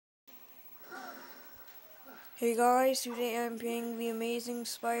Hey guys, today I'm playing the Amazing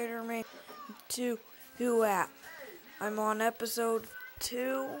Spider-Man 2 app. I'm on episode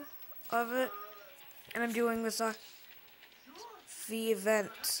 2 of it, and I'm doing this on the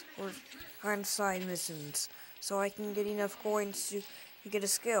events, or on side missions, so I can get enough coins to get a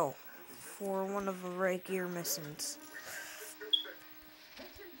skill for one of the regular missions.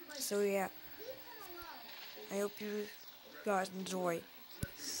 So yeah, I hope you guys enjoy.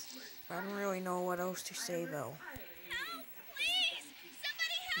 I don't really know what else to say though. Help! Please!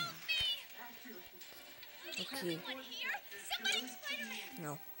 Somebody help me! Okay. Anyone here? Somebody, Spider-Man!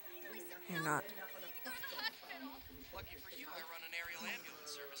 No, Finally, some you're help! not. I need to go to the hospital. Lucky for you, I run an aerial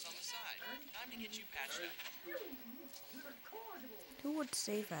ambulance service on the side. Time to get you patched up. Who would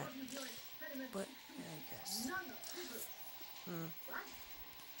say that? But I guess.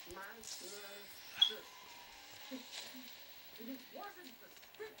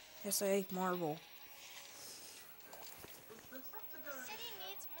 Yes, I like Marvel. The city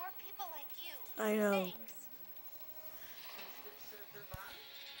needs more people like you. I know. Thanks.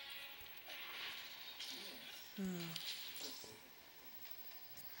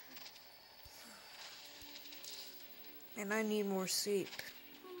 And I need more sleep.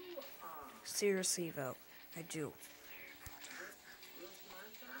 Seriously though, I do.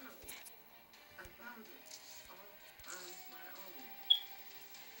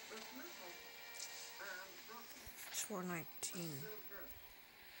 It's 4:19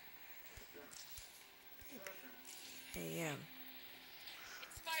 a.m.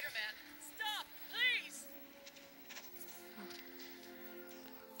 Spider-Man, stop, please!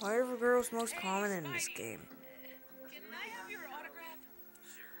 Why are the girls most common in this game? Can I have your autograph?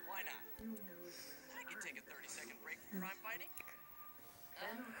 Sure, why not? I could take a 30-second break from crime fighting.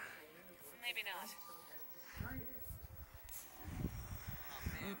 Maybe not. Oh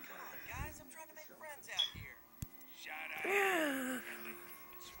man, come on, guys, I'm trying to make friends out here. Shut up.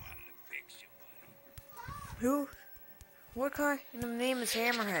 Just wanted to fix you, buddy. Who? What kind of name is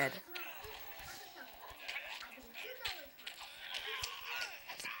Hammerhead?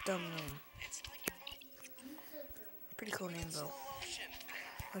 Dumb name. It's like you're moving Pretty cool name in slow though. motion.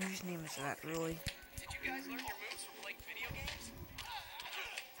 What whose name is that, really? Did you guys learn your moves from playing video games?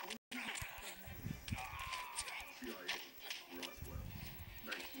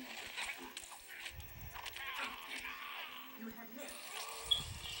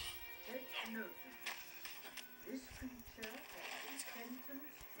 This creature has been sentenced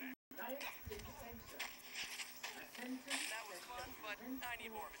to life in Exile. A sentence That was fun, but I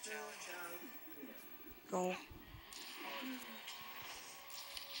need more of a challenge. Go.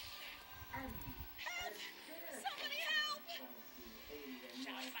 Somebody help!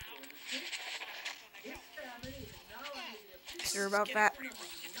 This family is now under the official Sure about that? United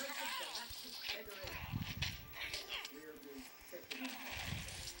Galactic Federation.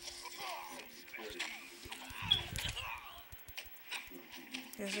 We'll be setting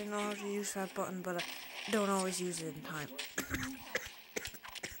Yes, I know how to use that button, but I don't always use it in time.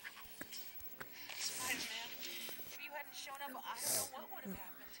 Spider-Man, if you hadn't shown up, I don't know what would have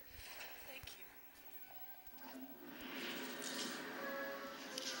happened. Thank you.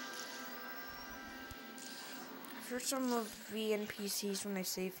 For some of the NPCs, when I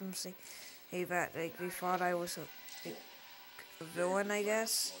saved them, say that like, they thought I was a villain, I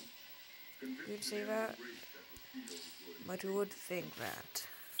guess. You'd say that? But who would think that?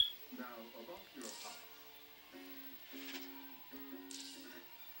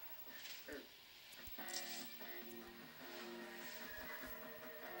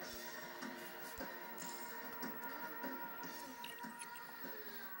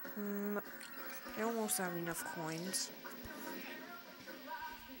 I almost have enough coins.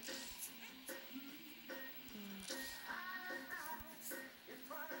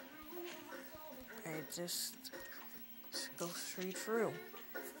 I just go straight through.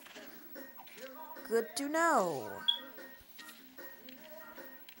 Good to know.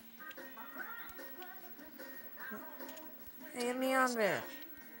 Hey, get me on there.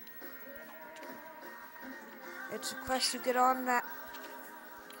 It's a quest to get on that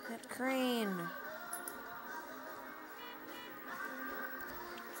crane.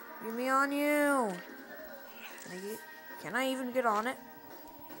 Get me on you. Can I even get on it?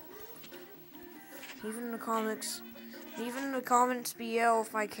 Even in the comments below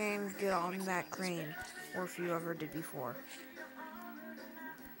if I can get on that crane, or if you ever did before.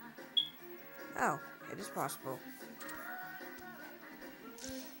 Oh, it is possible.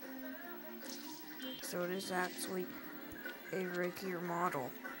 So it is actually a regular model.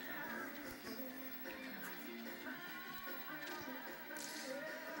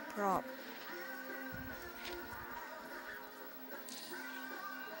 Prop.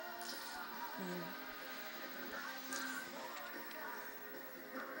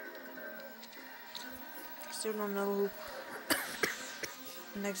 still don't know who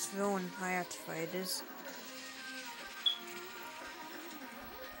the next villain I have to fight is.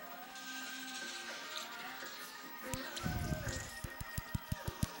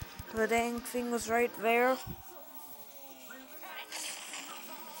 The dang thing was right there.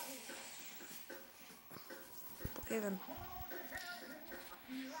 Okay then.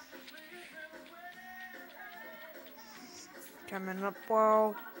 Coming up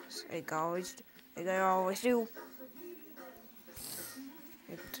well, like I always do.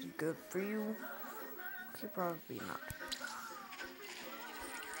 It's good for you. Okay, probably not.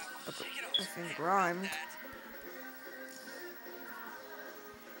 But I think rhymed.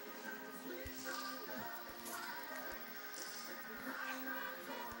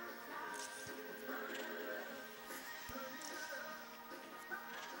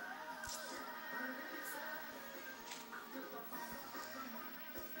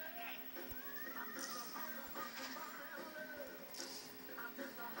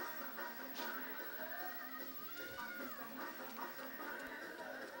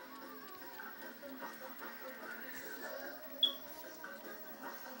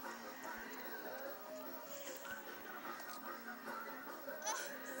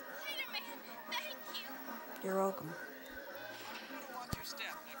 Spider-Man, thank you. You're welcome. Watch your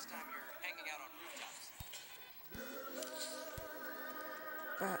step next time you're hanging out on rooftops.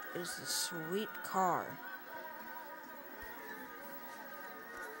 That is a sweet car.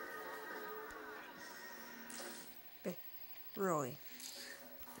 Really,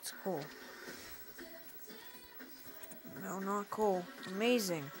 it's cool. No, not cool.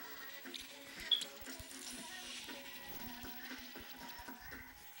 Amazing.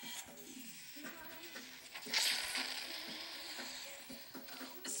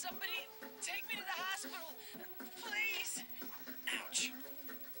 Somebody take me to the hospital, please. Ouch.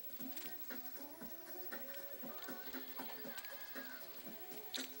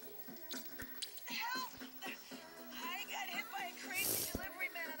 Help! I got hit by a crazy delivery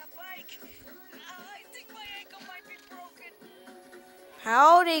man on a bike. I think my ankle might be broken.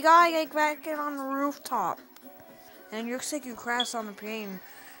 How they got like back in on the rooftop? And it looks like you crashed on the plane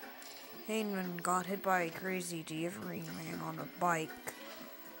and got hit by a crazy delivery man on a bike.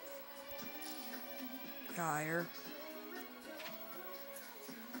 Higher.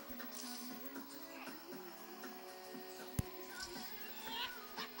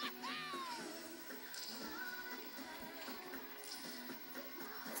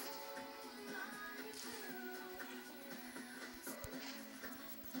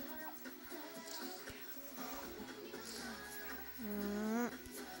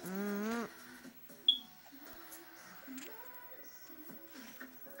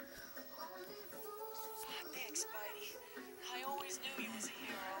 Thanks, Spidey. I always knew you was a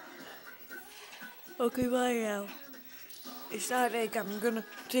hero. Okay, bye now. It's not like I'm gonna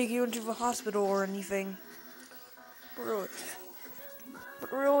take you into the hospital or anything. But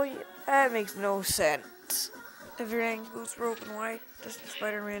really, that makes no sense. If your ankle's broken, why doesn't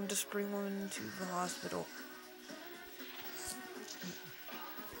Spider-Man just bring one into the hospital?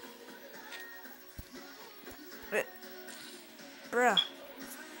 Bruh.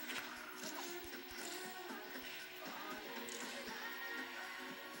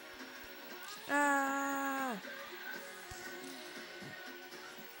 Ah.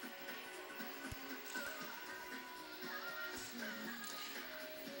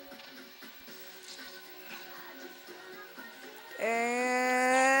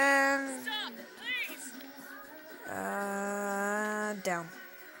 And Stop, please. down.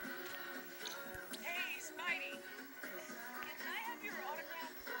 Hey, Spidey. Can I have your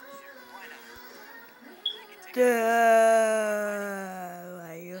autograph? Sure, why not? I can take it.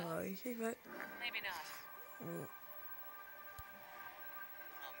 I think that. Maybe not. Oh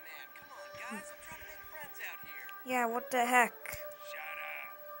man, come on, guys. I'm trying to make friends out here. Yeah, what the heck? Shut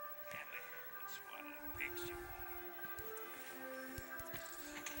up. Ellie, let's swallow the picture.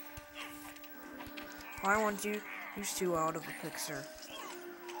 I want you two out of the picture.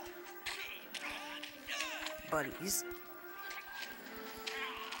 Buddies.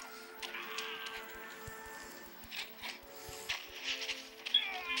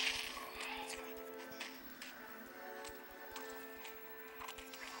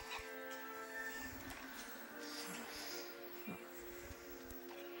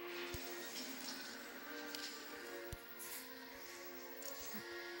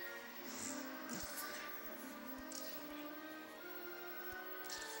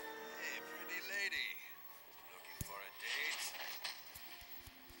 Hey, pretty lady. Looking for a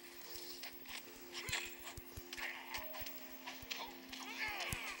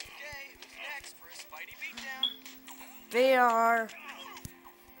They are.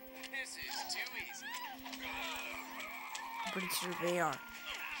 This is too easy. I'm pretty sure they are.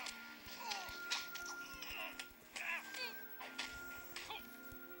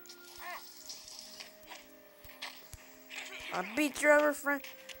 I beat your other friend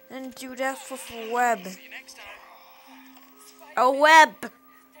to death with a web. See you next time. A web!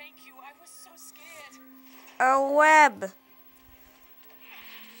 Thank you. I was so scared. A web!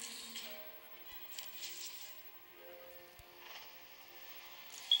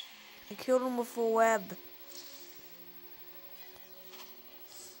 I killed him with a web.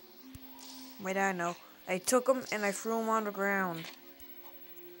 Wait, I know. I took him and I threw him on the ground.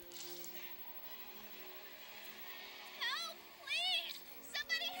 Help, please!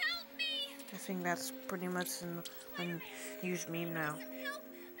 Somebody help me! I think that's pretty much an unused meme now. Some help!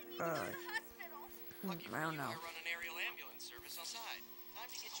 I need to go to the hospital. I don't know. I run an aerial ambulance service on side. Time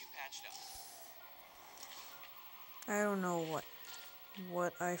to get you patched up. I don't know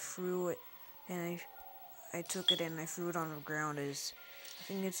what I threw it and I took it and I threw it on the ground is. I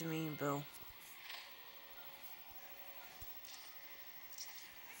think it's a meme, Bill.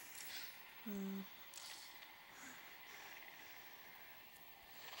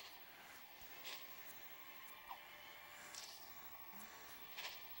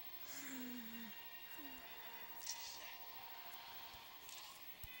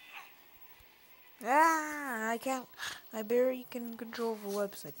 Ah, I can't. I barely can control the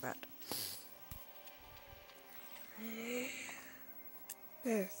webs like that.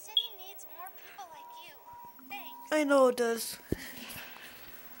 There. The city needs more people like you. Thanks. I know it does.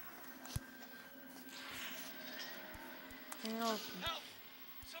 I know Help!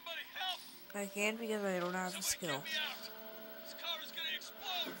 Somebody help! I can't because I don't have the skill. Get me out! This car is gonna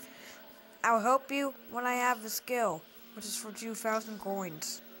explode! I'll help you when I have the skill, which is for 2,000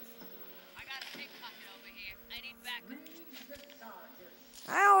 coins. I got a pickpocket over here. I need backup.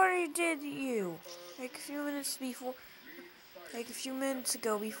 I already did you. Like a few minutes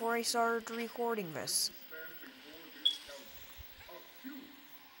ago before I started recording this.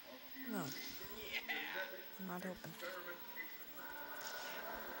 No. I'm not open.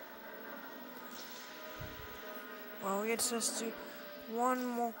 Well, it's just to one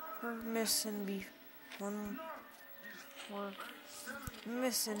more missing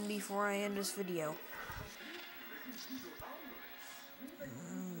before I end this video.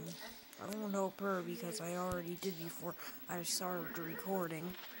 I won't help her because I already did before I started the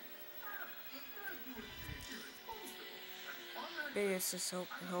recording. Maybe it's just a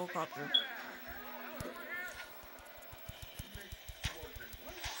helicopter.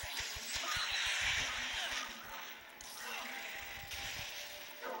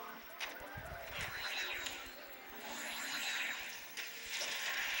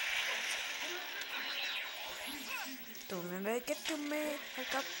 Don't let it get to me. I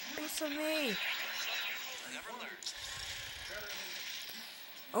got a piece of me.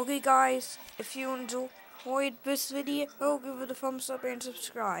 Okay, guys, if you enjoyed this video, give it a thumbs up and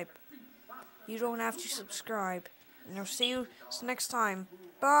subscribe. You don't have to subscribe. And I'll see you next time.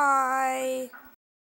 Bye.